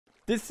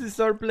This is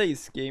our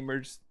place,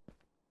 gamers.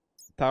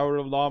 Tower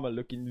of Lava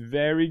looking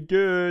very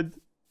good.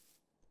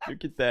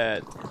 Look at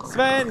that.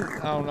 Sven!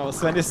 Oh no,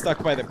 Sven is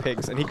stuck by the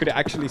pigs and he could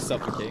actually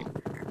suffocate.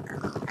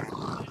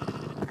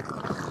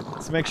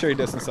 Let's make sure he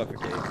doesn't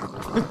suffocate.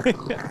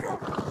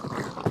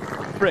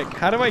 Frick,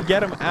 how do I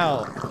get him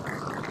out?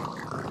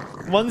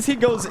 Once he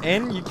goes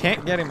in, you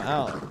can't get him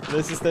out.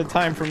 This is the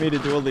time for me to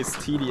do all this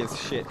tedious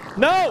shit.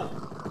 No!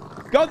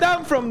 Go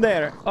down from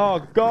there! Oh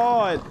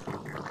god.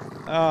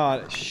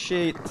 Oh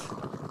shit.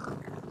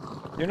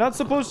 You're not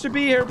supposed to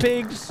be here,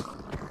 pigs.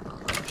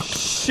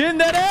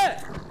 Shindere!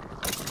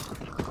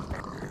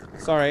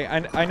 Sorry,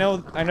 I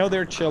know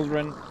they're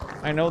children.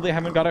 I know they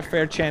haven't got a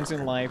fair chance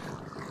in life,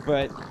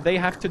 but they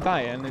have to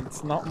die, and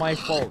it's not my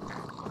fault.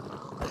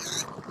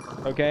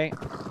 Okay?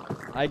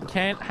 I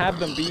can't have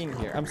them being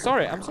here. I'm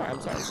sorry.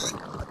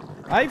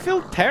 I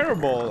feel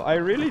terrible. I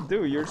really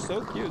do. You're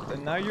so cute,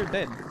 and now you're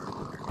dead.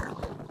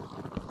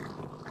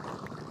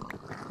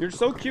 You're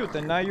so cute,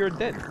 and now you're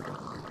dead.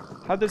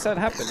 How does that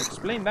happen?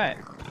 Explain that.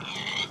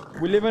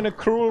 We live in a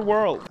cruel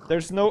world.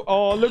 There's no...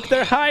 Oh, look,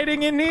 they're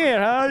hiding in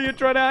here, huh? You're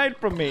trying to hide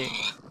from me.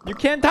 You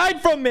can't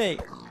hide from me.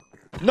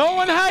 No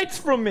one hides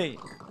from me.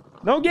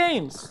 No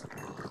games.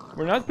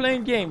 We're not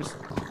playing games.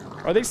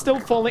 Are they still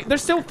falling? They're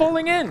still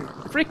falling in.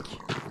 Frick.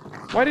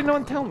 Why did no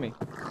one tell me?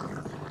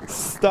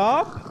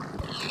 Stop.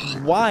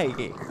 Why?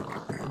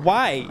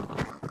 Why?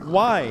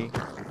 Why?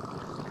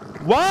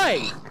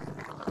 Why?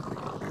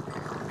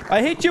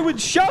 I hit you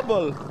with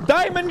shovel.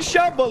 Diamond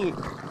shovel.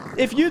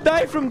 If you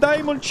die from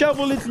diamond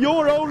shovel, it's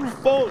your own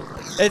fault.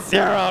 It's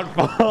your own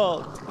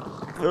fault.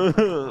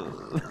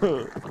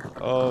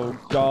 Oh,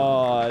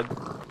 God.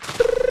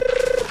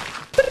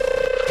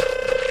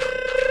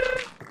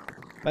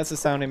 That's the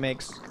sound it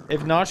makes.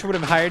 If Notch would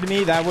have hired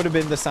me, that would have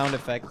been the sound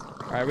effect.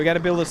 Alright, we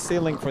gotta build a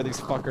ceiling for these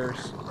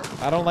fuckers.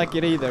 I don't like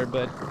it either,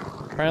 but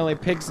apparently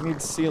pigs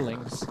need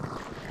ceilings.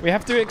 We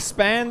have to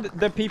expand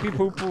the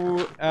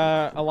Pee-Pee-Poo-Poo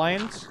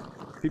alliance.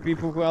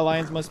 Pee-Pee-Poo-Poo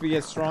alliance must be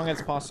as strong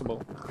as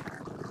possible.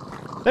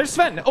 There's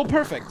Sven! Oh,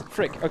 perfect!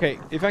 Frick. Okay,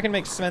 if I can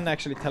make Sven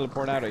actually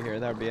teleport out of here,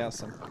 that would be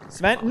awesome.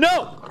 Sven?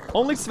 No!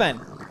 Only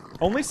Sven.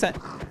 Only Sven.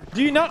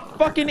 Do you not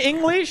fucking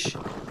English?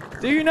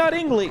 Do you not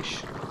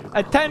English?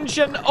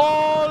 Attention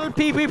all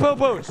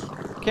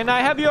Pee-Pee-Poo-Poos! Can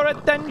I have your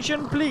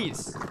attention,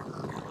 please?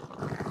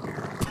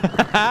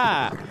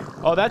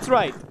 Oh, that's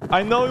right.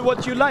 I know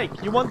what you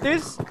like. You want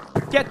this?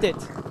 Get it.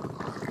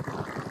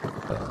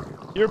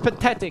 You're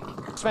pathetic.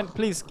 Sven,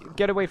 please,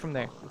 get away from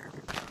there.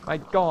 My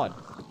god.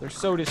 They're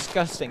so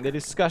disgusting. They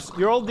disgust.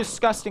 You're all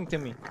disgusting to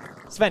me.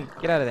 Sven,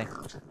 get out of there.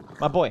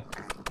 My boy.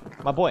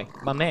 My boy.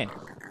 My man.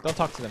 Don't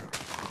talk to them.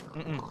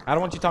 I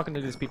don't want you talking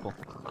to these people.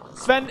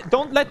 Sven,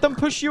 don't let them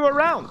push you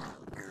around.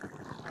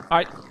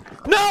 Alright.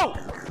 No!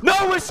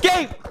 No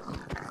escape!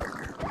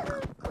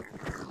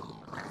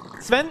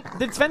 Sven,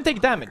 did Sven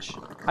take damage?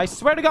 I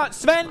swear to God.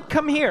 Sven,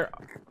 come here.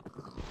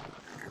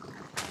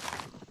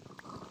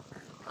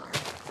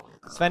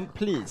 Sven,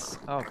 please.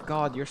 Oh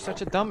god, you're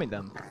such a dummy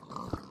dumb.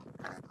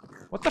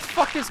 What the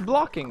fuck is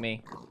blocking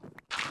me?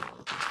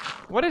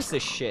 What is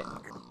this shit?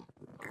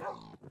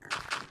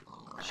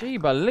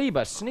 Sheba,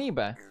 Liba,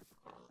 Sneeba.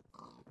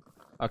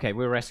 Okay,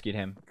 we rescued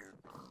him.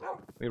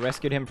 We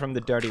rescued him from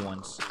the dirty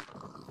ones.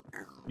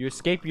 You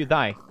escape, you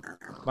die.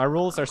 My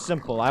rules are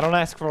simple. I don't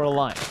ask for a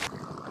line.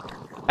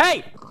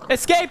 Hey!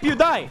 Escape, you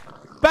die!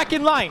 Back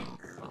in line!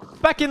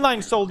 Back in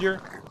line,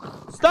 soldier!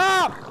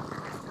 Stop!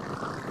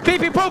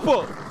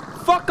 Pee-Pee-Poo-Poo!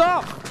 Fuck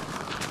off!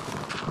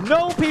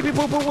 No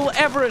Pee-Pee-Poo-Poo will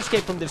ever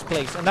escape from this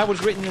place, and that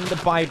was written in the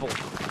Bible.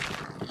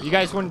 You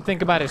guys wouldn't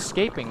think about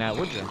escaping now,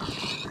 would you?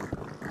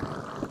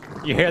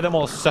 You hear them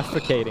all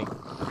suffocating.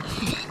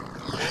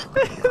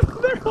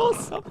 They're all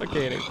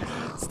suffocating.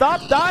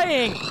 Stop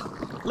dying!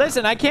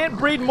 Listen, I can't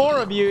breed more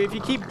of you if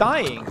you keep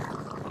dying.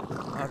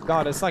 Oh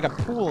god, it's like a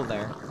pool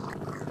there.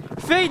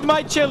 Feed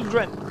my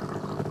children!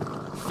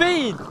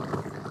 Feed!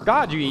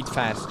 God, you eat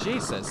fast.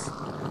 Jesus.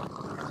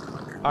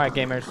 Alright,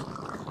 gamers.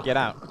 Get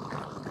out.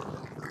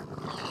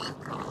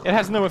 It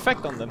has no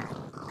effect on them.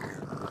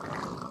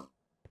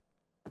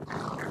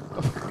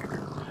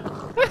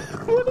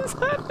 What is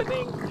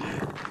happening?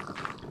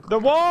 The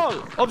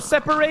wall of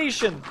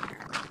separation.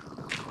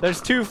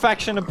 There's 2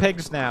 faction of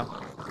pigs now.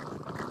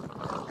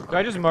 Do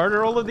I just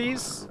murder all of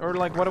these? Or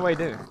like, what do I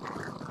do?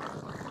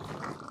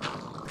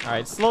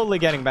 Alright, slowly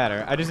getting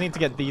better. I just need to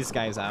get these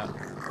guys out.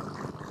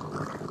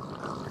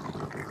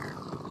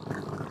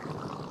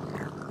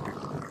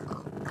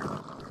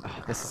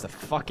 Oh, this is a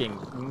fucking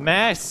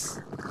mess.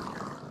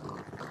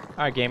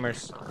 Alright,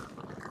 gamers.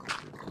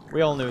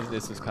 We all knew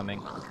this was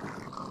coming.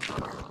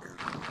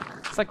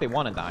 It's like they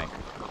want to die.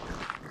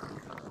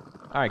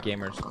 Alright,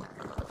 gamers.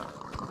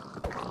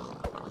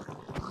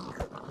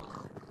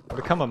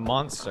 Become a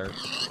monster.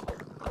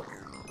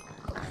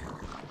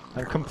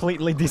 I'm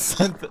completely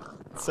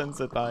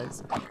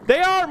desensitized. They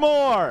are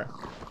more!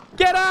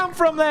 Get out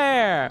from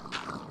there!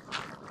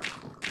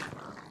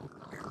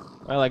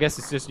 Well, I guess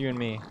it's just you and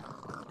me.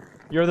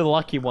 You're the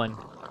lucky one.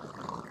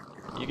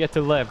 You get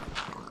to live.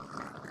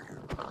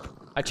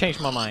 I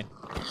changed my mind.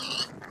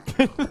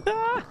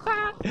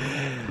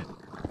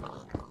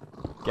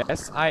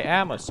 Guess I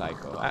am a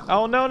psycho.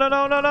 Oh, no, no,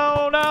 no, no,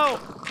 no, no!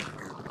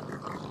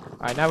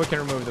 Alright, now we can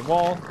remove the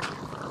wall.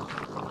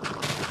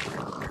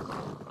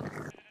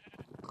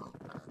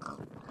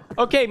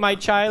 Okay, my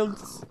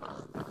childs.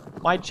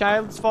 My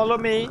childs, follow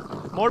me.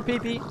 More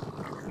pee-pee,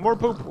 more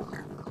poo-poo.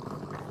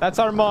 That's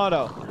our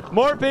motto.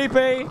 More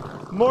pee-pee,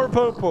 more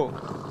poo-poo.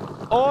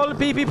 All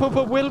pee-pee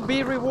poo-poo will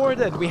be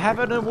rewarded. We have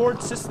an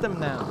award system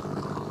now.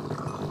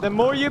 The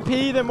more you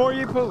pee, the more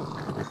you poo.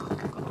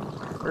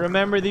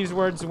 Remember these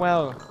words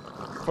well,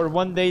 for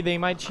one day they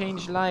might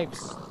change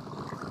lives.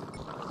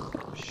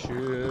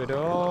 Should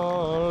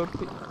all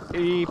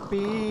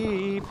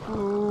pee-pee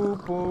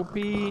poo-poo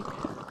pee,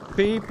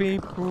 pee-pee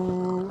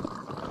poo,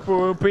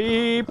 poo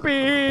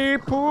pee-pee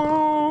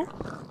poo.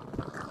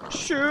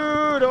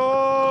 Should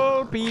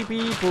all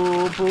pee-pee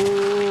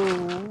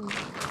poo-poo.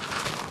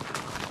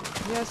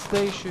 Yes,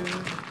 they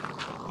should.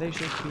 They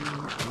should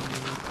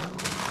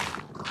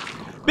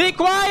be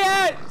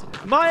quiet!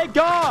 My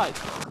God!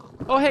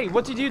 Oh, hey,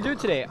 what did you do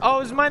today? Oh, I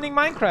was mining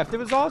Minecraft. It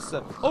was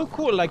awesome. Oh,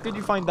 cool. Like, did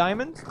you find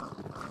diamonds?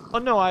 Oh,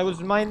 no, I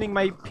was mining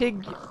my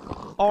pig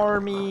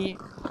army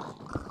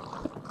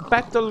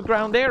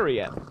battleground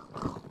area.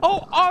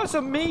 Oh,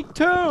 awesome. Me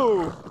too.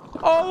 Oh,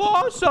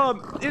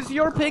 awesome. Is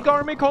your pig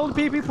army called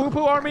Pee Pee Poo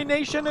Poo Army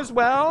Nation as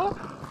well?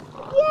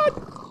 What?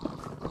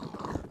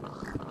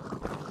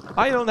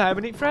 I don't have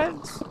any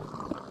friends.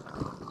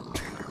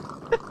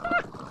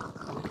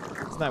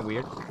 Isn't that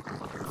weird?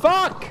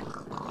 Fuck!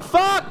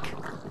 Fuck!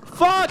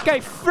 Fuck! I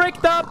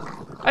fricked up!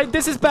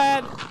 This is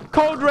bad!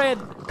 Code red!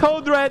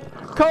 Code red!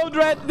 Code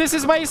red! This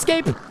is my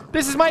escape!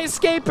 This is my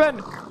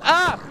escaping!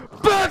 Ah!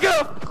 Back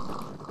up!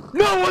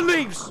 No one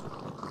leaves!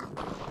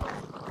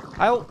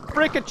 I'll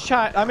frick a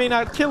chat. I mean,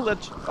 I'll kill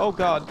it. Oh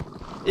god.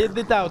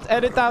 Edit out.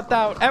 Edit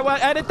out.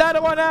 Edit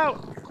that one out!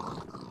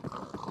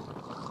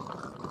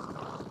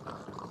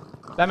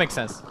 That makes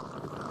sense.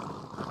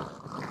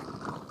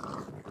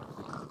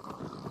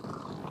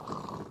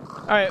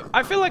 Alright,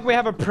 I feel like we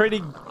have a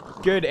pretty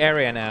good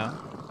area now.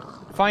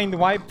 Find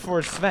wipe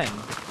for Sven.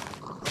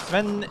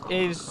 Sven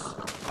is,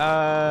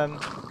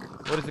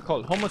 what is it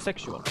called?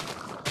 Homosexual.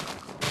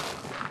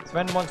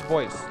 Sven wants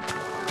boys.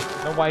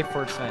 No wife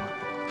for Sven.